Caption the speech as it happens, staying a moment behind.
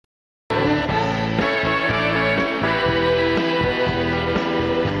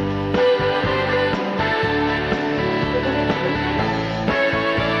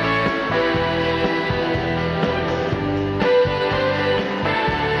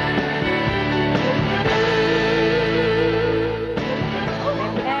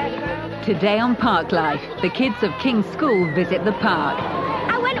Today on Park Life, the kids of King's School visit the park.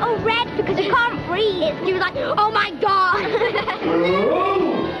 I went all red because you can't breathe. He was like, oh my God.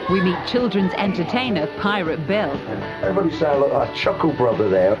 We meet children's entertainer, Pirate Bill. Everybody say I look like a Chuckle Brother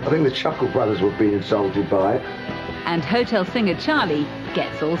there. I think the Chuckle Brothers would be insulted by it. And hotel singer Charlie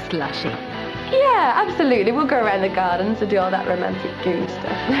gets all slushy. Yeah, absolutely. We'll go around the gardens and do all that romantic goon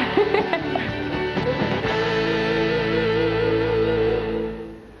stuff.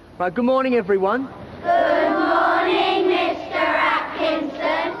 Right, good morning, everyone. Good morning, Mr.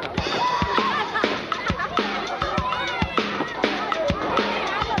 Atkinson.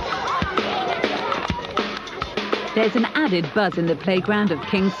 There's an added buzz in the playground of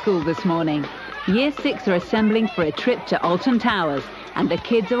King's School this morning. Year 6 are assembling for a trip to Alton Towers, and the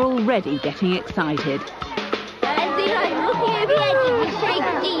kids are already getting excited. And see, like, looking over the edge of this big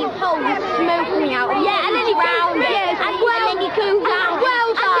deep hole with smoke coming out. Yeah, and then he round it. Yes, and then he goes down.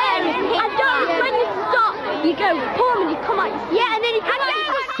 Well done. And don't, when you stop, you go, boom, and you come out. Yeah, and then you come out.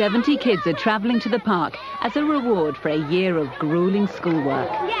 70 kids are travelling to the park as a reward for a year of gruelling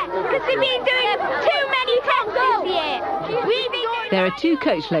schoolwork. Yeah, because we've been doing too many tests this year. There are 2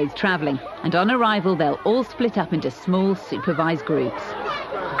 coachloads travelling, and on arrival they'll all split up into small supervised groups.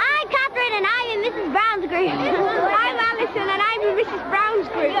 I'm Catherine and I'm in Mrs. Brown's group. I'm Alison and I'm in Mrs. Brown's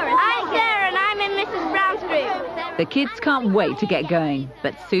group. I'm Sarah and I'm in Mrs. Brown's group. The kids can't wait to get going,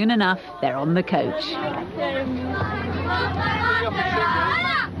 but soon enough they're on the coach.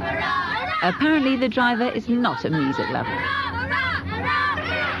 Apparently the driver is not a music lover.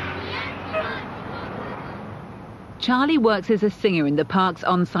 Charlie works as a singer in the park's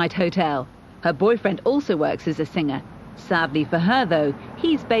on-site hotel. Her boyfriend also works as a singer. Sadly for her, though,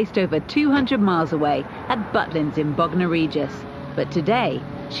 he's based over 200 miles away at Butlins in Bognor Regis. But today,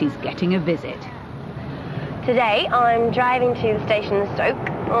 she's getting a visit. Today, I'm driving to the station in Stoke,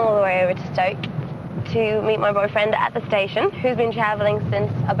 all the way over to Stoke, to meet my boyfriend at the station, who's been travelling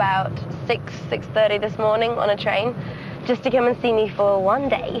since about 6:30 this morning on a train, just to come and see me for one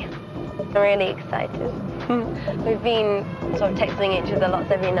day. I'm really excited. We've been sort of texting each other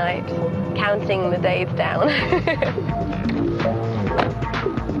lots every night, counting the days down.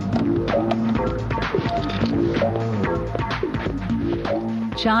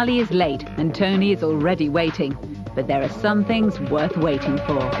 Charlie is late and Tony is already waiting, but there are some things worth waiting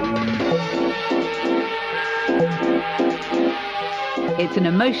for. It's an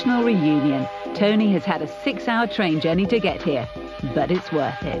emotional reunion. Tony has had a 6-hour train journey to get here, but it's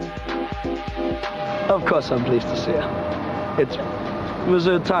worth it. Of course I'm pleased to see her. It was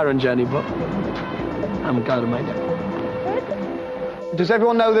a tiring journey, but I'm glad I made it. Does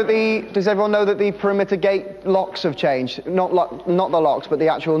everyone know that the perimeter gate locks have changed? Not the locks, but the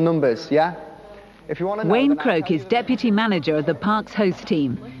actual numbers, yeah? If you want to know, Wayne Croak is deputy manager of the park's host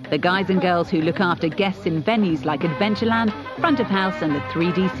team, the guys and girls who look after guests in venues like Adventureland, Front of House and the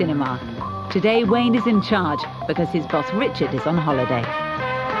 3D Cinema. Today Wayne is in charge because his boss Richard is on holiday.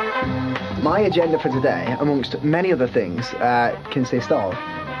 My agenda for today, amongst many other things, consists of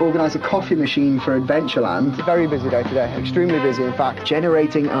organise a coffee machine for Adventureland. Very busy day today, extremely busy in fact.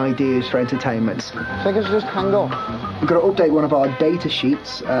 Generating ideas for entertainment. So I guess just hang on. We've got to update one of our data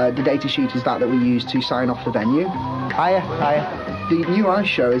sheets. The data sheet is that we use to sign off the venue. Hiya. The new ice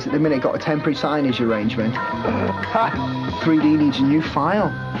show is at the minute got a temporary signage arrangement. 3D needs a new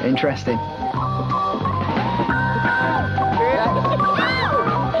file. Interesting.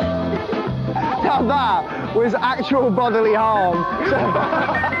 Now that was actual bodily harm.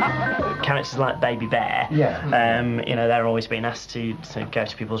 Characters like Baby Bear, you know, they're always being asked to go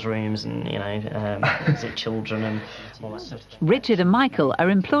to people's rooms and, you know, visit children and all that sort of stuff. Richard and Michael are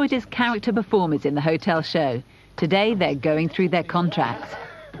employed as character performers in the hotel show. Today they're going through their contracts.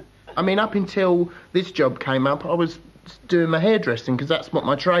 I mean, up until this job came up, I was doing my hairdressing because that's what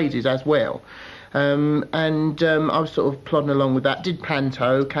my trade is as well. I was sort of plodding along with that, did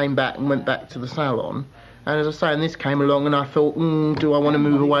panto, came back and went back to the salon. And as I say, and this came along and I thought, do I want to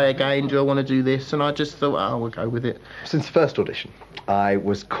move away again? Do I want to do this? And I just thought, we'll go with it. Since the first audition, I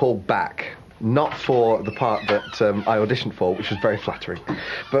was called back, not for the part that I auditioned for, which was very flattering,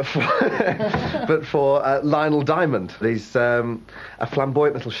 but for Lionel Diamond. He's a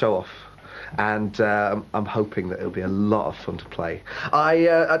flamboyant little show-off. And I'm hoping that it'll be a lot of fun to play.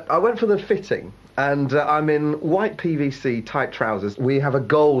 I went for the fitting, and I'm in white PVC tight trousers. We have a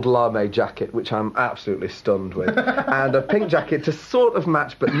gold lame jacket, which I'm absolutely stunned with, and a pink jacket to sort of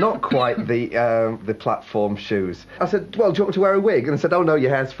match, but not quite the platform shoes. I said, well, do you want me to wear a wig? And I said, oh no, your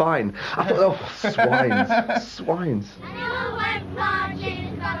hair's fine. I thought, oh, swines.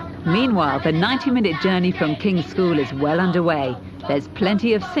 Meanwhile, the 90-minute journey from King's School is well underway. There's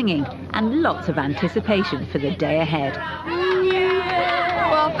plenty of singing and lots of anticipation for the day ahead.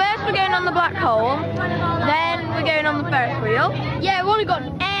 Well, first we're going on the black hole, then we're going on the Ferris wheel. Yeah, we've only got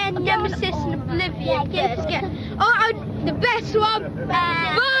Nemesis and Oblivion. Yeah. Oh, the best one,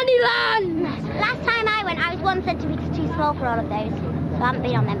 Barneyland! Last time I went, I was once said to be too small for all of those. So I haven't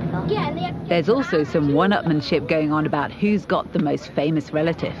been on them before. Yeah, There's also some one-upmanship going on about who's got the most famous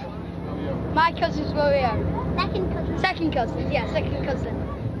relative. my cousin's Mario. Second cousin. Second cousin, yeah, second cousin.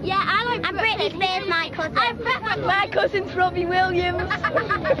 Yeah, I like Britney Spears, my cousin. My cousin's Robbie Williams.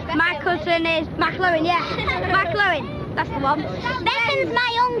 My cousin is McLaren, yeah. McLaren, that's the one. Beckham's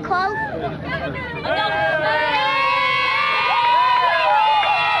my uncle.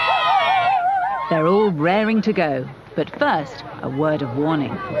 They're all raring to go, but first, a word of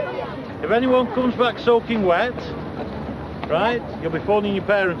warning. If anyone comes back soaking wet, right, you'll be phoning your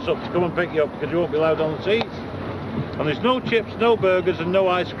parents up to come and pick you up because you won't be allowed on the seats. And there's no chips, no burgers and no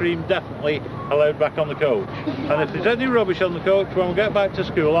ice cream definitely allowed back on the coach. And if there's any rubbish on the coach, when we get back to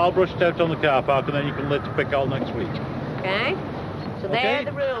school, I'll brush it out on the car park and then you can litter pick all next week. Okay? So there are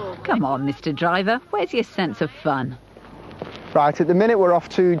the rules. Come on, Mr. Driver, where's your sense of fun? Right, at the minute we're off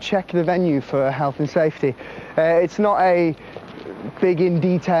to check the venue for health and safety. It's not a big in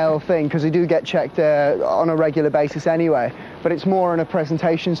detail thing because we do get checked on a regular basis anyway, but it's more on a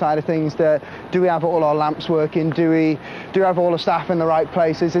presentation side of things. Do we have all our lamps working? Do we have all the staff in the right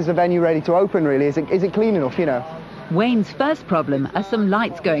places? Is the venue ready to open really? Is it clean enough, you know? Wayne's first problem are some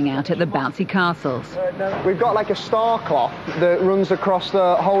lights going out at the bouncy castles. We've got like a star cloth that runs across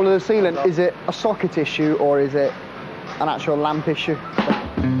the whole of the ceiling. Is it a socket issue or is it an actual lamp issue?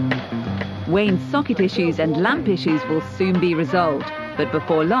 Wayne's socket issues and lamp issues will soon be resolved, but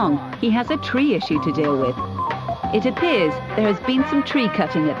before long, he has a tree issue to deal with. It appears there has been some tree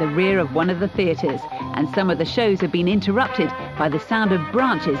cutting at the rear of one of the theatres, and some of the shows have been interrupted by the sound of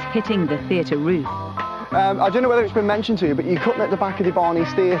branches hitting the theatre roof. I don't know whether it's been mentioned to you, but you're cutting at the back of the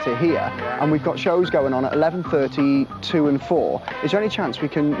Barney's Theatre here, and we've got shows going on at 11:30, 2 and 4. Is there any chance we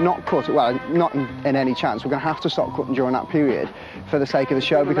can not cut? Well, not in any chance. We're going to have to stop cutting during that period for the sake of the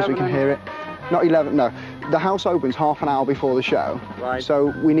show because we can hear it. Not 11, no. The house opens half an hour before the show. Right.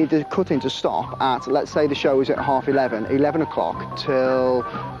 So we need the cutting to stop at, let's say the show is at 11:30, 11 o'clock till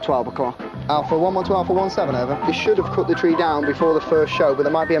 12 o'clock. Alpha 112, Alpha 17, over. They should have cut the tree down before the first show, but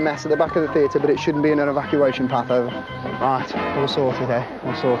there might be a mess at the back of the theatre, but it shouldn't be in an evacuation path, over. Right, all sorted, eh?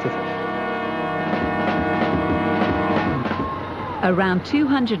 All sorted. Around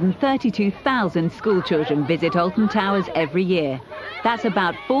 232,000 school children visit Alton Towers every year. That's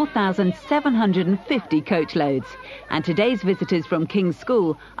about 4,750 coach loads. And today's visitors from King's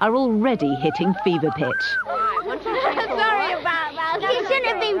School are already hitting fever pitch. Sorry about that. You shouldn't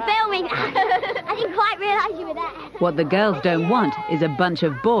have been filming. I didn't quite realise you were there. What the girls don't want is a bunch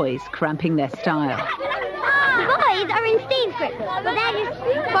of boys cramping their style. The boys are in Steve's group, but they're just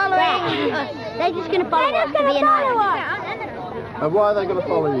following us. They're just going to follow us to be annoying. And why are they going to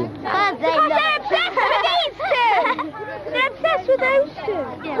follow you? Because they're obsessed with these two. They're obsessed with those two.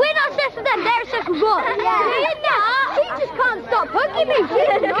 Yeah. We're not obsessed with them, they're obsessed with us. Yeah. You're not. She just can't stop hugging me.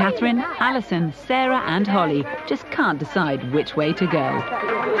 Catherine, Alison, Sarah and Holly just can't decide which way to go.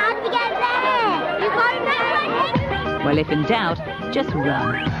 How do we get there? You got it there. Well, if in doubt, just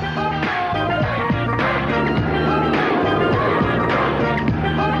run.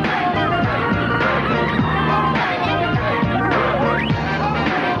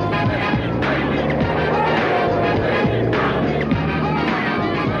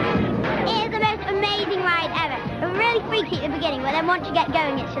 Freaky at the beginning, but then once you get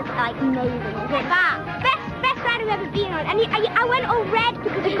going, it's just like amazing. It's best ride I've ever been on. And I went all red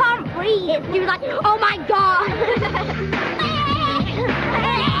because I can't breathe. She was like, oh my god.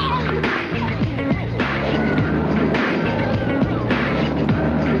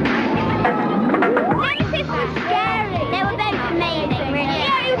 Nemesis was scary. They were both amazing, really.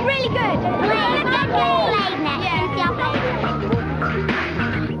 Yeah, it was really good. Let's get played next. Yeah.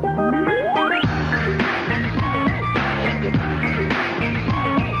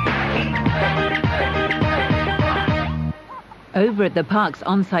 Over at the park's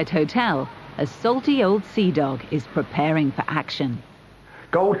on-site hotel, a salty old sea dog is preparing for action.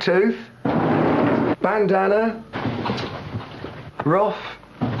 Gold tooth, bandana, ruff.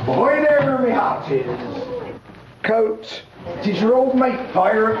 Ahoy there, where me heart is. Coat, It is your old mate,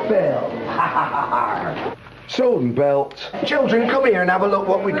 Pirate Bill. sword and belt. Children, come here and have a look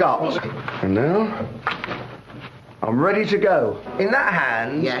what we got. And now, I'm ready to go. In that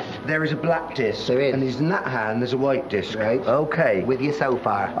hand, yes, there is a black disc. There is. And in that hand, there's a white disc. Right. Okay. With you so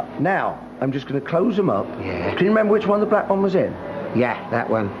far. Now, I'm just going to close them up. Yeah. Can you remember which one the black one was in? Yeah, that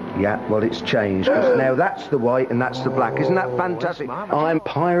one. Yeah, well, it's changed. 'Cause now that's the white and that's the black. Isn't that fantastic? I'm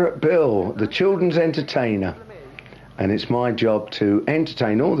Pirate Bill, the children's entertainer. And it's my job to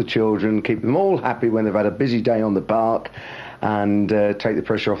entertain all the children, keep them all happy when they've had a busy day on the park, and take the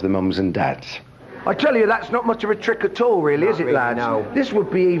pressure off the mums and dads. I tell you, that's not much of a trick at all, really, is it, lads? No. This would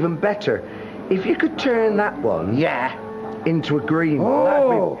be even better. If you could turn that one... Yeah. Into a green one. That'd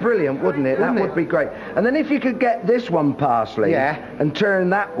be brilliant, wouldn't it? That would be great. And then if you could get this one, Parsley, and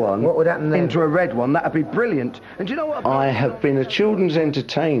turn that one into a red one, that'd be brilliant. And do you know what? I have been a children's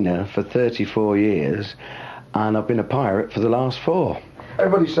entertainer for 34 years, and I've been a pirate for the last 4.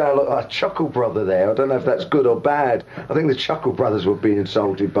 Everybody say I look like a Chuckle Brother there. I don't know if that's good or bad. I think the Chuckle Brothers would be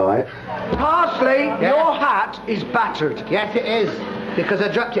insulted by it. Parsley, your hat is battered. Yes, it is. Because I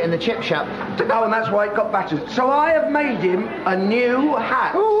dropped it in the chip shop. Oh, and that's why it got battered. So I have made him a new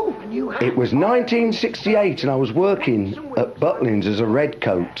hat. Ooh, a new hat. It was 1968 and I was working at Butlins as a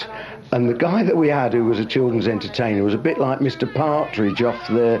redcoat. And the guy that we had, who was a children's entertainer, was a bit like Mr. Partridge off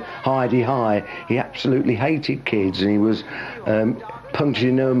the Heidi High. He absolutely hated kids, and he was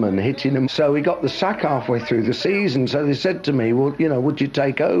punching them and hitting them. So he got the sack halfway through the season. So they said to me, well, you know, would you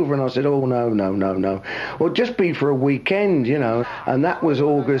take over? And I said, oh, no. Well, just be for a weekend, you know. And that was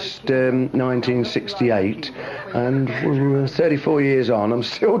August 1968. And we're 34 years on, I'm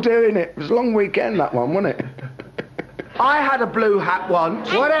still doing it. It was a long weekend, that one, wasn't it? I had a blue hat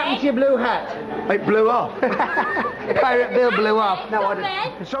once. What happened to your blue hat? It blew off. Pirate Bill blew off. No, I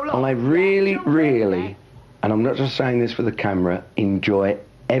didn't. So I really, and I'm not just saying this for the camera, enjoy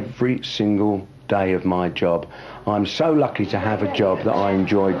every single day of my job. I'm so lucky to have a job that I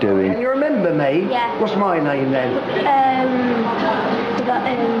enjoy doing. Can you remember me? Yeah. What's my name then?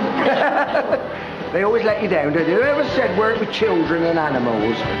 They always let you down, don't they? Who ever said work with children and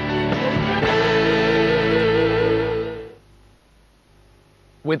animals?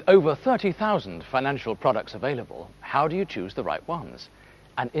 With over 30,000 financial products available, how do you choose the right ones?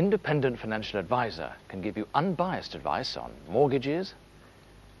 An independent financial advisor can give you unbiased advice on mortgages,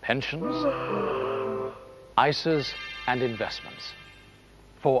 pensions, ISAs and investments.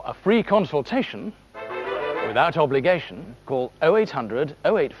 For a free consultation, without obligation, call 0800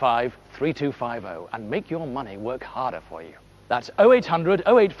 085 3250 and make your money work harder for you. That's 0800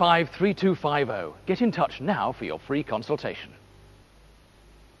 085 3250. Get in touch now for your free consultation.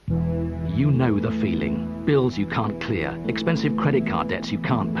 You know the feeling. Bills you can't clear, expensive credit card debts you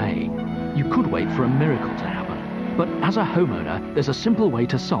can't pay. You could wait for a miracle to happen. But as a homeowner, there's a simple way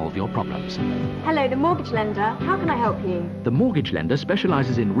to solve your problems. Hello, the mortgage lender. How can I help you? The mortgage lender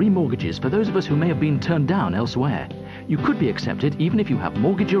specializes in remortgages for those of us who may have been turned down elsewhere. You could be accepted even if you have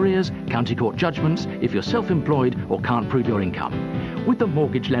mortgage arrears, county court judgments, if you're self-employed or can't prove your income. With the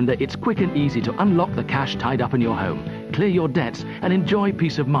mortgage lender, it's quick and easy to unlock the cash tied up in your home, clear your debts and enjoy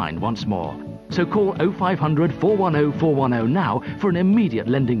peace of mind once more. So call 0500 410 410 now for an immediate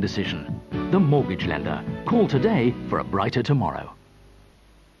lending decision. The Mortgage Lender. Call today for a brighter tomorrow.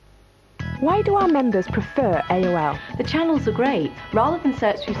 Why do our members prefer AOL? The channels are great. Rather than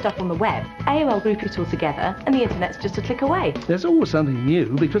search through stuff on the web, AOL group it all together and the internet's just a click away. There's always something new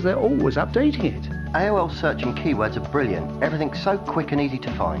because they're always updating it. AOL search and keywords are brilliant. Everything's so quick and easy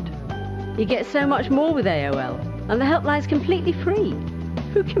to find. You get so much more with AOL, and the helpline's completely free.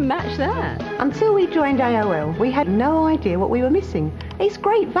 Who can match that? Until we joined AOL, we had no idea what we were missing. It's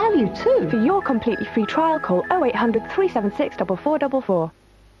great value too. For your completely free trial, call 0800 376 4444.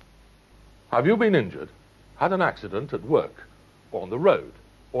 Have you been injured, had an accident at work, or on the road,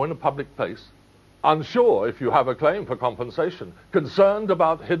 or in a public place? Unsure if you have a claim for compensation? Concerned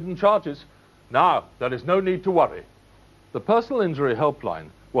about hidden charges? Now, there is no need to worry. The Personal Injury Helpline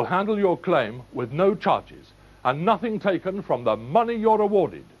will handle your claim with no charges and nothing taken from the money you're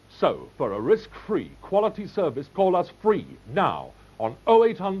awarded. So, for a risk-free quality service, call us free now on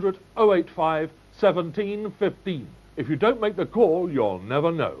 0800 085 1715. If you don't make the call, you'll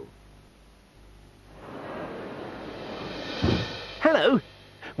never know. Hello.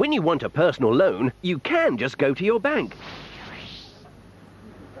 When you want a personal loan, you can just go to your bank.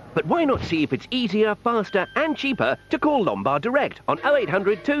 But why not see if it's easier, faster and cheaper to call Lombard Direct on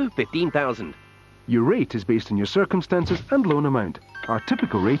 0800 2 15000. Your rate is based on your circumstances and loan amount. Our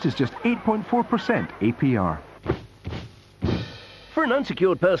typical rate is just 8.4% APR. For an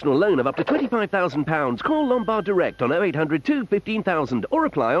unsecured personal loan of up to £25,000, call Lombard Direct on 0800 2 15000 or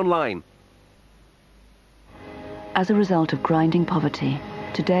apply online. As a result of grinding poverty,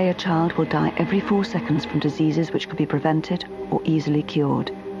 today a child will die every 4 seconds from diseases which could be prevented or easily cured.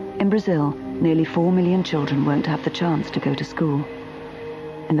 In Brazil, nearly 4 million children won't have the chance to go to school.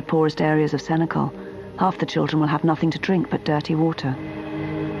 In the poorest areas of Senegal, Half the children will have nothing to drink but dirty water.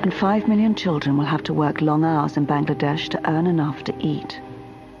 And 5 million children will have to work long hours in Bangladesh to earn enough to eat.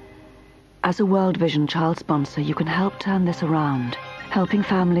 As a World Vision child sponsor, you can help turn this around, helping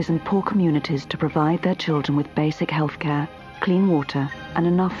families in poor communities to provide their children with basic healthcare, clean water, and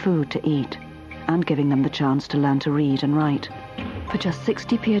enough food to eat, and giving them the chance to learn to read and write. For just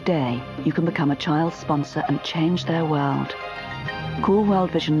 60p a day, you can become a child sponsor and change their world. Call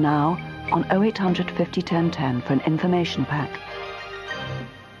World Vision now on 0800 50 10 10 for an information pack.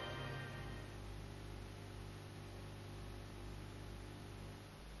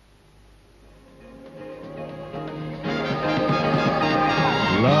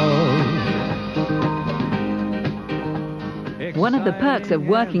 One of the perks of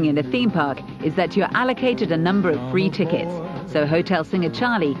working in a theme park is that you're allocated a number of free tickets. So hotel singer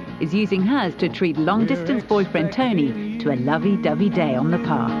Charlie is using hers to treat long-distance boyfriend Tony to a lovey-dovey day on the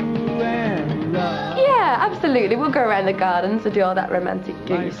park. Yeah, absolutely. We'll go around the gardens and do all that romantic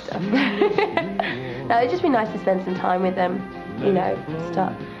goose stuff. No, it'd just be nice to spend some time with them, you know,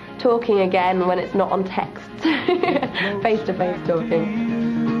 start talking again when it's not on text. Face-to-face talking.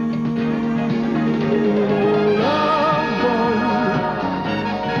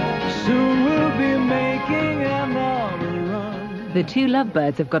 The two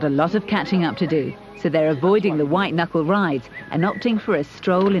lovebirds have got a lot of catching up to do, so they're avoiding the white-knuckle rides and opting for a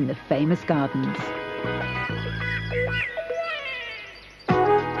stroll in the famous gardens.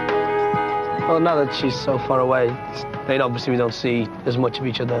 Well, now that she's so far away, then obviously we don't see as much of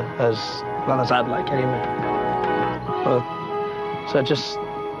each other as I'd like anyway. So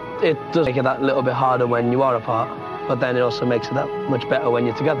it does make it that little bit harder when you are apart, but then it also makes it that much better when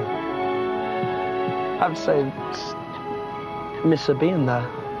you're together. I have to say, I miss her being there.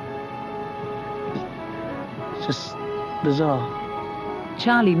 It's just bizarre.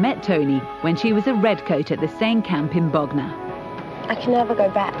 Charlie met Tony when she was a redcoat at the same camp in Bognor. I can never go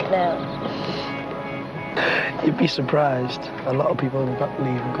back now. You'd be surprised. A lot of people leave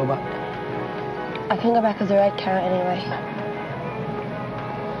and go back. I can go back as a redcoat anyway.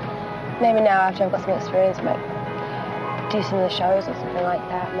 Maybe now after I've got some experience, I might do some of the shows or something like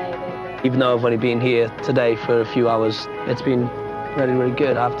that, maybe. Even though I've only been here today for a few hours, it's been really, really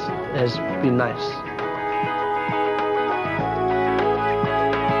good. It's been nice.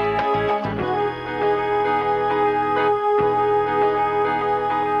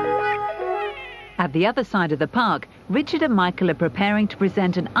 At the other side of the park, Richard and Michael are preparing to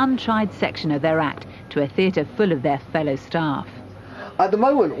present an untried section of their act to a theatre full of their fellow staff. At the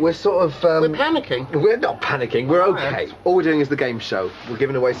moment, we're sort of... We're panicking. We're not panicking, we're okay. All we're doing is the game show. We're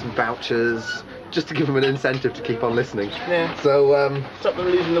giving away some vouchers, just to give them an incentive to keep on listening. Yeah. So, stop them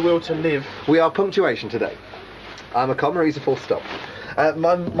losing the will to live. We are punctuation today. I'm a comma, he's a full stop.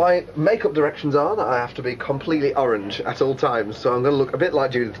 My makeup directions are that I have to be completely orange at all times, so I'm going to look a bit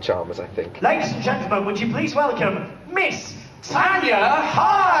like Judith Chalmers, I think. Ladies and gentlemen, would you please welcome Miss Tanya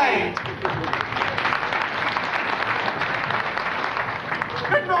Hyde!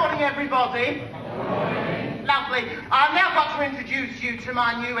 Good morning, everybody. Lovely. I've now got to introduce you to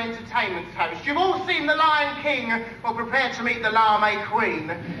my new entertainment host. You've all seen The Lion King. Well, prepare to meet the Lame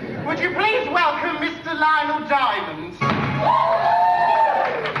Queen. Would you please welcome Mr. Lionel Diamond?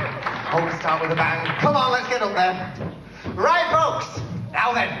 Oh, we'll start with a bang. Come on, let's get up there. Right, folks.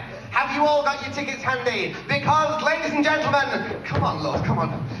 Now then, have you all got your tickets handy? Because, ladies and gentlemen, come on, love, come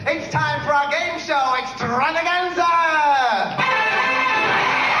on. It's time for our game show extravaganza!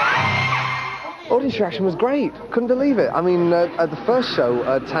 Audience reaction was great. Couldn't believe it. I mean, at the first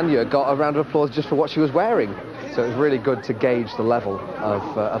show, Tanya got a round of applause just for what she was wearing. So it was really good to gauge the level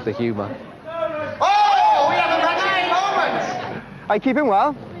of the humour. Oh, we have a magic moment! Are you keeping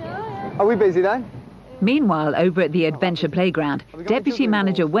well? Are we busy then? Meanwhile, over at the Adventure Playground, Deputy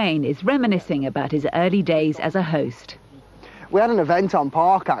Manager Wayne is reminiscing about his early days as a host. We had an event on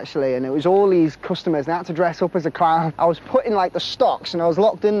Park, actually, and it was all these customers, and I had to dress up as a clown. I was putting, like, the stocks, and I was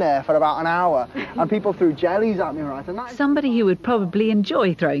locked in there for about an hour, and people threw jellies at me, right? And Somebody who would probably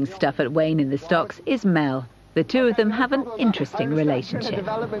enjoy throwing stuff at Wayne in the stocks is Mel. The two of them have an interesting relationship.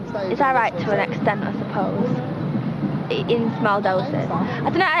 It's all right to an extent, I suppose, in small doses. I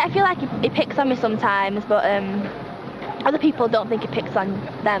don't know, I feel like he picks on me sometimes, but other people don't think he picks on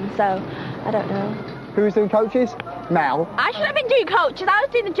them, so I don't know. Who's doing coaches? Mel. I should have been doing coaches. I was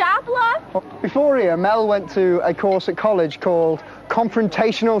doing the triathlon. Before here, Mel went to a course at college called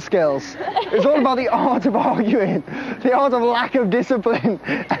Confrontational Skills. It was all about the art of arguing, the art of lack of discipline,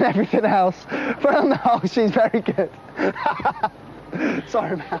 and everything else. But on the whole, she's very good.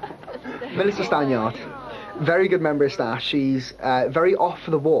 Sorry, Mel. Melissa Stanyard. very good member of staff. She's very off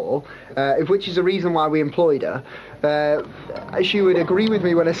the wall, which is the reason why we employed her. She would agree with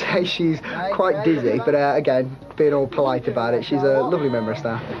me when I say she's quite dizzy, but again, being all polite about it, she's a lovely member of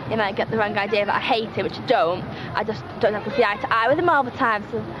staff. You might get the wrong idea that I hate it, which I don't. I just don't have to see eye to eye with him all the time,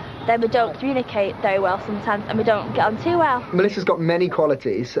 so then we don't communicate very well sometimes, and we don't get on too well. Melissa's got many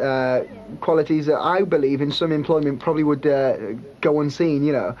qualities, qualities that I believe in some employment probably would go unseen,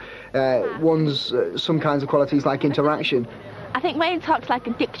 you know. One's some kinds of qualities like interaction. I think Wayne talks like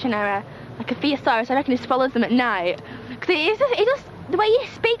a dictionary, like a thesaurus. I reckon he swallows them at night. Because he just, the way he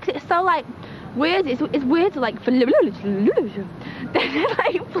speaks, it's so like, words, his words are like, they're like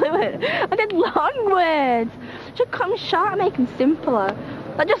fluent, and then long words. Should cut them short and make them simpler.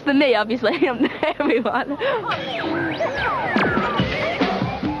 Not just for me, obviously, not everyone.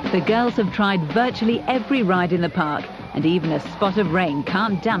 The girls have tried virtually every ride in the park, and even a spot of rain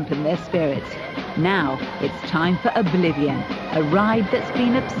can't dampen their spirits. Now it's time for Oblivion, a ride that's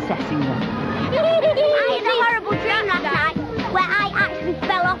been obsessing them. I had a horrible dream last night where I actually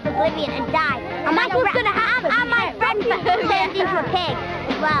fell off Oblivion and died. And my friend turned into a pig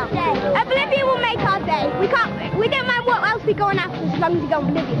as well. Oblivion will make our day. We don't mind what else we go on after as long as we go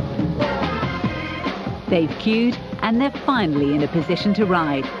Oblivion. They've queued and they're finally in a position to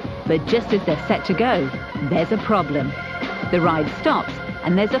ride. But just as they're set to go, there's a problem. The ride stops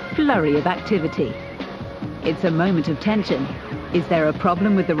and there's a flurry of activity. It's a moment of tension. Is there a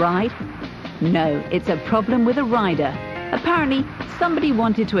problem with the ride? No, it's a problem with a rider. Apparently, somebody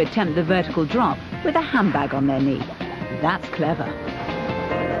wanted to attempt the vertical drop with a handbag on their knee. That's clever.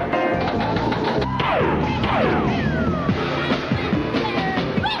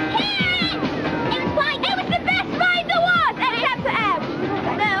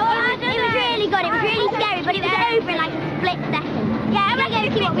 But it was over in like a split second. Yeah, I'm not going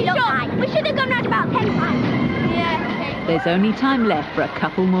to see what we look like. We should have gone round about 10 times. Yeah. There's only time left for a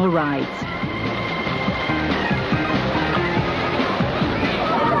couple more rides.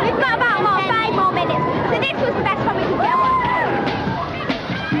 We've got about 5 more minutes. So this was the best one we could get.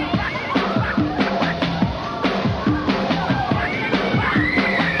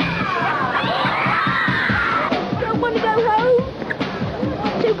 Don't want to go home.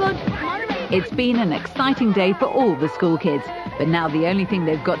 Too good. It's been an exciting day for all the school kids, but now the only thing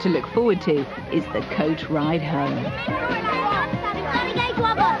they've got to look forward to is the coach ride home. Let me go to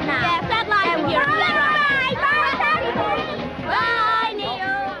our bus now. Yeah, Fred Lyons here. Bye,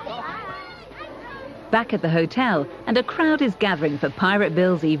 Neil. Back at the hotel, and a crowd is gathering for Pirate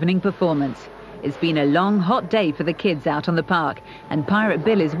Bill's evening performance. It's been a long, hot day for the kids out on the park, and Pirate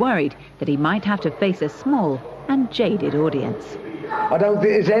Bill is worried that he might have to face a small and jaded audience. I don't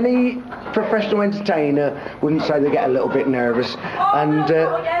think there's any professional entertainer wouldn't say they get a little bit nervous. And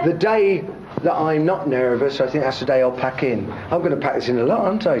the day that I'm not nervous, I think that's the day I'll pack in. I'm going to pack this in a lot,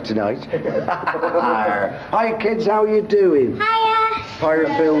 aren't I, tonight? Hi, kids, how are you doing? Hiya.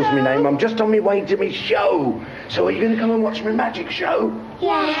 Pirate Bill's my name. I'm just on my way to my show. So are you going to come and watch my magic show?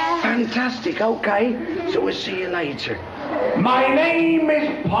 Yeah. Fantastic, OK. So we'll see you later. My name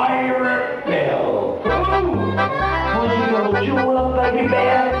is Pirate Bill. Fuzzy little jewel, baby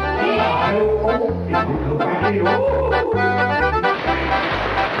bear.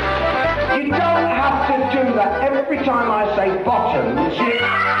 You don't have to do that every time I say bottoms.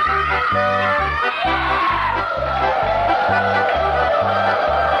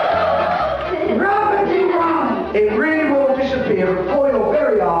 Gravity run! It really will disappear before your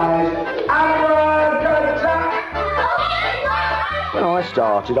very eyes. When I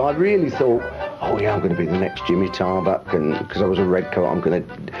started, I really thought, oh yeah, I'm going to be the next Jimmy Tarbuck, and because I was a redcoat, I'm going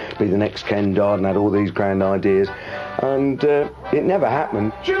to be the next Ken Dodd, and had all these grand ideas, and it never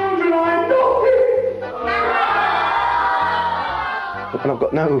happened. Children, I'm naughty! And I've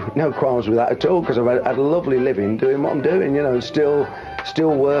got no qualms with that at all, because I've had a lovely living doing what I'm doing, you know, and still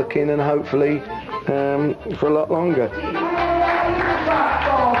working, and hopefully for a lot longer.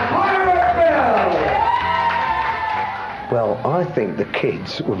 Well, I think the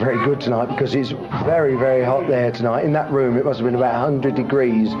kids were very good tonight because it's very, very hot there tonight. In that room, it must have been about 100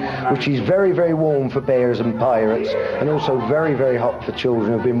 degrees, which is very, very warm for bears and pirates, and also very, very hot for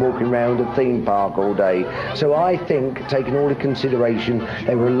children who've been walking around a theme park all day. So I think, taking all into consideration,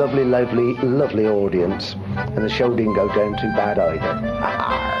 they were a lovely, lovely, lovely audience, and the show didn't go down too bad either.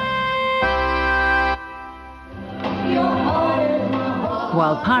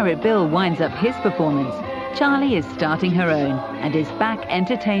 While Pirate Bill winds up his performance, Charlie is starting her own and is back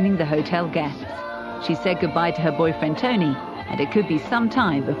entertaining the hotel guests. She said goodbye to her boyfriend Tony, and it could be some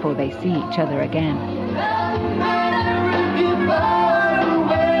time before they see each other again.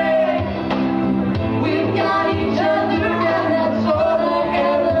 We've got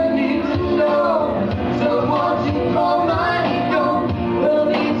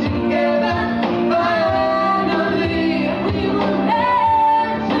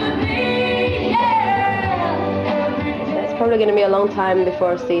going to be a long time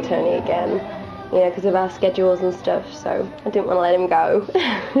before I see Tony again, you know, because of our schedules and stuff, so I didn't want to let him go.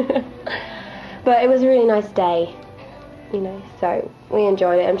 But it was a really nice day, you know, so we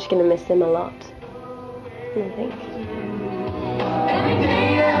enjoyed it. I'm just going to miss him a lot, I think.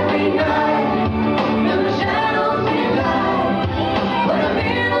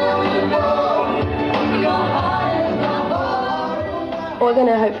 We're going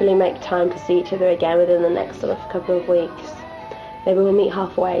to hopefully make time to see each other again within the next sort of couple of weeks. Maybe we'll meet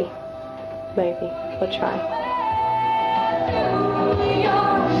halfway. Maybe. We'll try.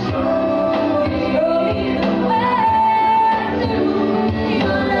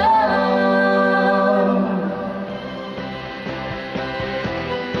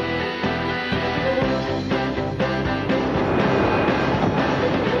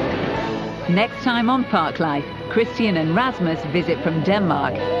 Next time on Parklife, Christian and Rasmus visit from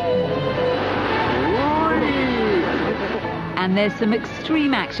Denmark. And there's some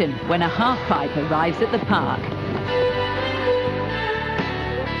extreme action when a half-pipe arrives at the park.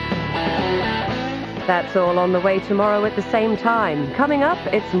 That's all on the way tomorrow at the same time. Coming up,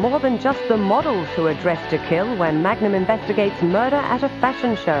 it's more than just the models who are dressed to kill when Magnum investigates murder at a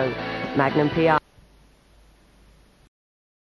fashion show. Magnum PR.